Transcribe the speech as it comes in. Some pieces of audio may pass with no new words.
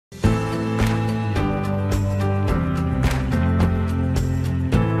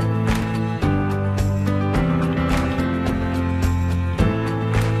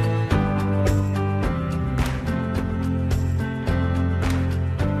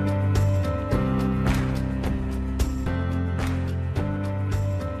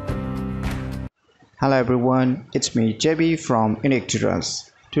Hello everyone, it's me JB from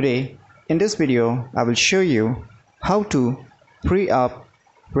UniqueTutorials. Today in this video I will show you how to free up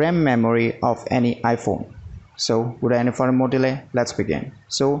RAM memory of any iPhone. So without any further more delay, let's begin.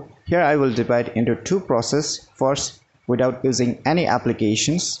 So here I will divide into two processes. First, without using any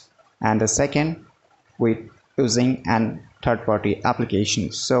applications, and the second with using an third-party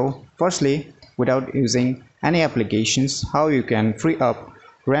application. So firstly, without using any applications, how you can free up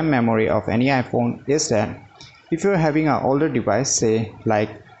RAM memory of any iPhone is that if you're having an older device, say like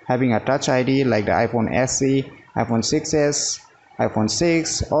having a Touch ID like the iPhone SE, iPhone 6s, iPhone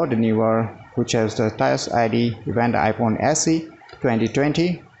 6, or the newer which has the Touch ID, even the iPhone SE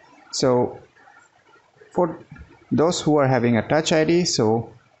 2020. So for those who are having a Touch ID,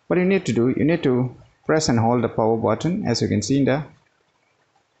 so what you need to do, you need to press and hold the power button, as you can see in the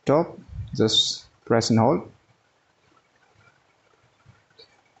top. Just press and hold.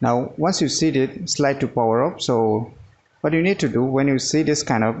 Now once you see it, slide to power up. So what you need to do when you see this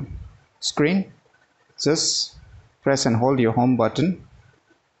kind of screen, just press and hold your home button.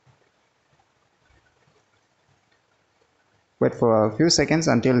 Wait for a few seconds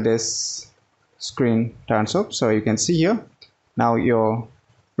until this screen turns up. So you can see here, now your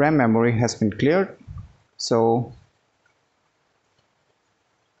RAM memory has been cleared. So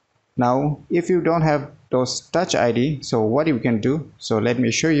now if you don't have those Touch ID, so what you can do, so let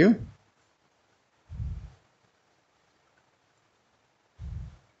me show you.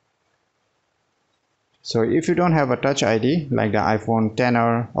 So if you don't have a Touch ID like the iPhone 10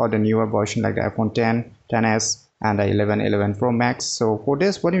 or the newer version like the iPhone 10, 10s and the 11 Pro Max, so for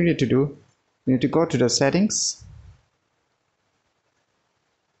this what you need to do, you need to go to the settings.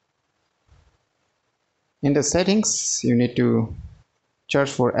 In the settings you need to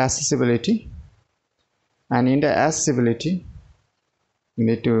search for accessibility, and in the accessibility you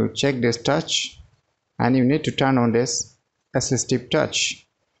need to check this touch, and you need to turn on this assistive touch.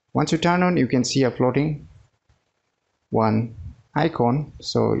 Once you turn on, you can see a floating one icon,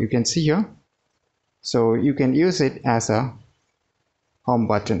 so you can see here, so you can use it as a home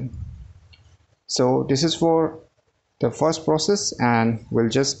button. So this is for the first process, and we'll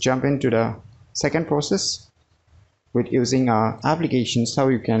just jump into the second process with using applications, how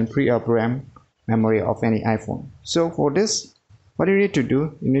you can free up RAM memory of any iPhone. So for this, what you need to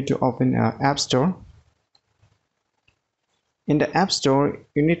do, you need to open App Store. In the App Store,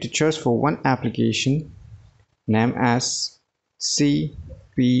 you need to search for one application named as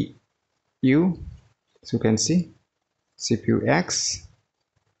CPU. So you can see CPU-X.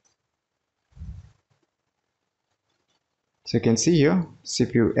 So you can see here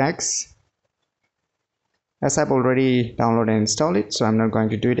CPU-X. As I've already downloaded and installed it, so I'm not going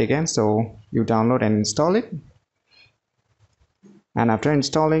to do it again. So you download and install it, and after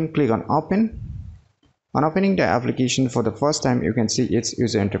installing, click on open. On opening the application for the first time, you can see its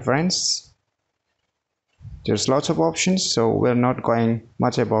user interface. There's lots of options, so we're not going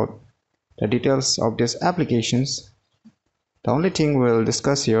much about the details of these applications. The only thing we'll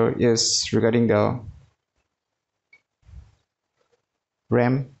discuss here is regarding the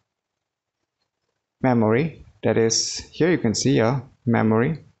RAM memory. That is, here you can see a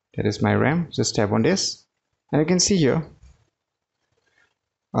memory, that is my RAM. Just tap on this and you can see here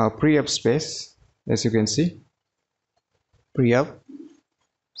pre-up space. As you can see, pre-up,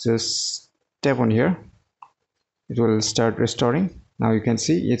 just tap on here, it will start restoring. Now you can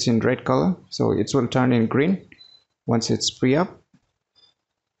see it's in red color, so it will turn in green once it's pre-up.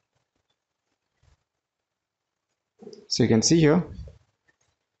 So you can see here,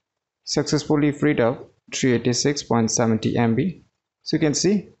 successfully freed up 386.70 MB. So you can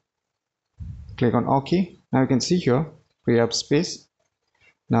see, click on OK. Now you can see here free up space.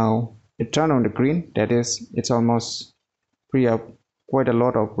 Now it turned on the green, that is, it's almost free up quite a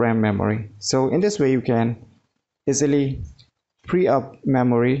lot of RAM memory. So in this way you can easily free up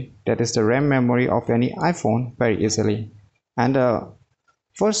memory, that is the RAM memory of any iPhone, very easily. And the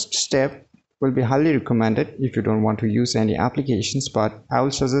first step will be highly recommended if you don't want to use any applications, but I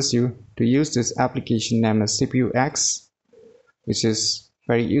will suggest you to use this application named as CPU-X, which is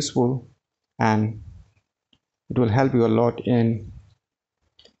very useful and it will help you a lot in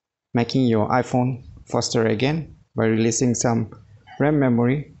making your iPhone faster again by releasing some RAM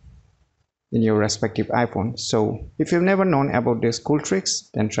memory in your respective iPhone. So if you've never known about these cool tricks,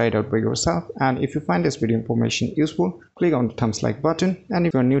 then try it out by yourself. And if you find this video information useful, click on the thumbs like button, and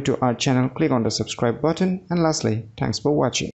if you're new to our channel, click on the subscribe button. And lastly, thanks for watching.